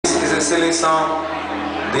a silly song.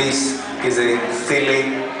 This is a silly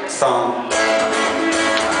song.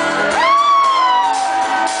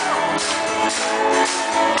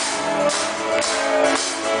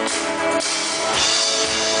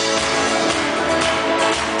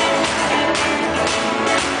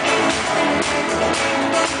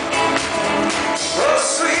 Oh,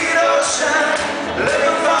 sweet ocean, let me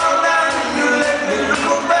fall down. You let me look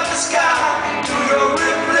up at the sky. Do your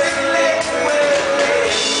rippling lake wave.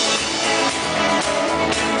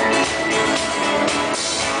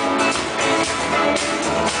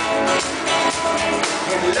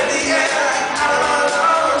 And let the air out of my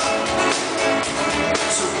lungs,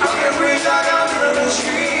 so I can breathe like I'm in a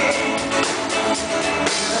tree.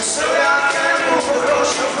 So I can move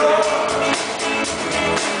across your floor.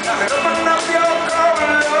 I can open up your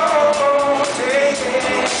corridor.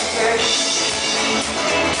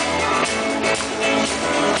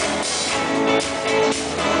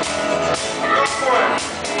 Go for it.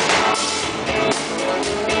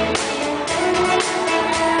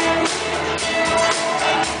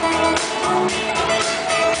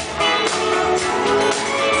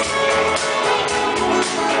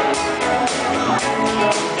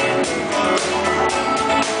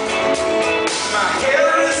 My hair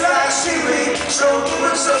is like seaweed, so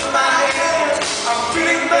movements of my hands. I'm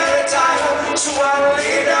feeling very tired, so I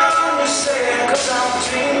lay down on the sand, 'cause I'm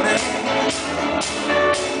dreaming.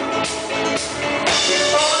 In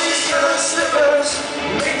all these yellow slippers,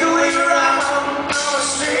 make the way around. I'm a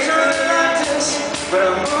stranger in Atlantis, but I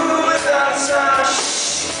move without touch.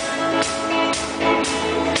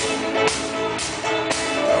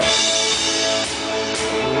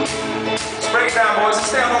 Let's break it down, boys. Let's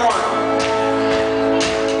stay on the one.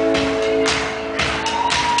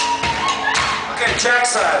 Okay,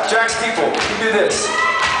 Jack's side, Jack's people. You do this.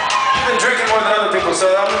 You've been drinking more than other people, so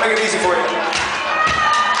I'm gonna make it easy for you.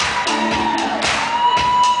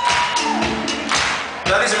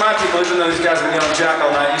 Now these are my people, even though these guys have been yelling Jack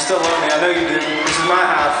all night. You still love me, I know you do. This is my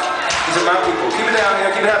half. These are my people. Keep it down,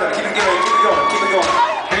 keep it happening, keep it going, keep it going, keep it going.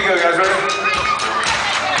 Here you go, guys, ready?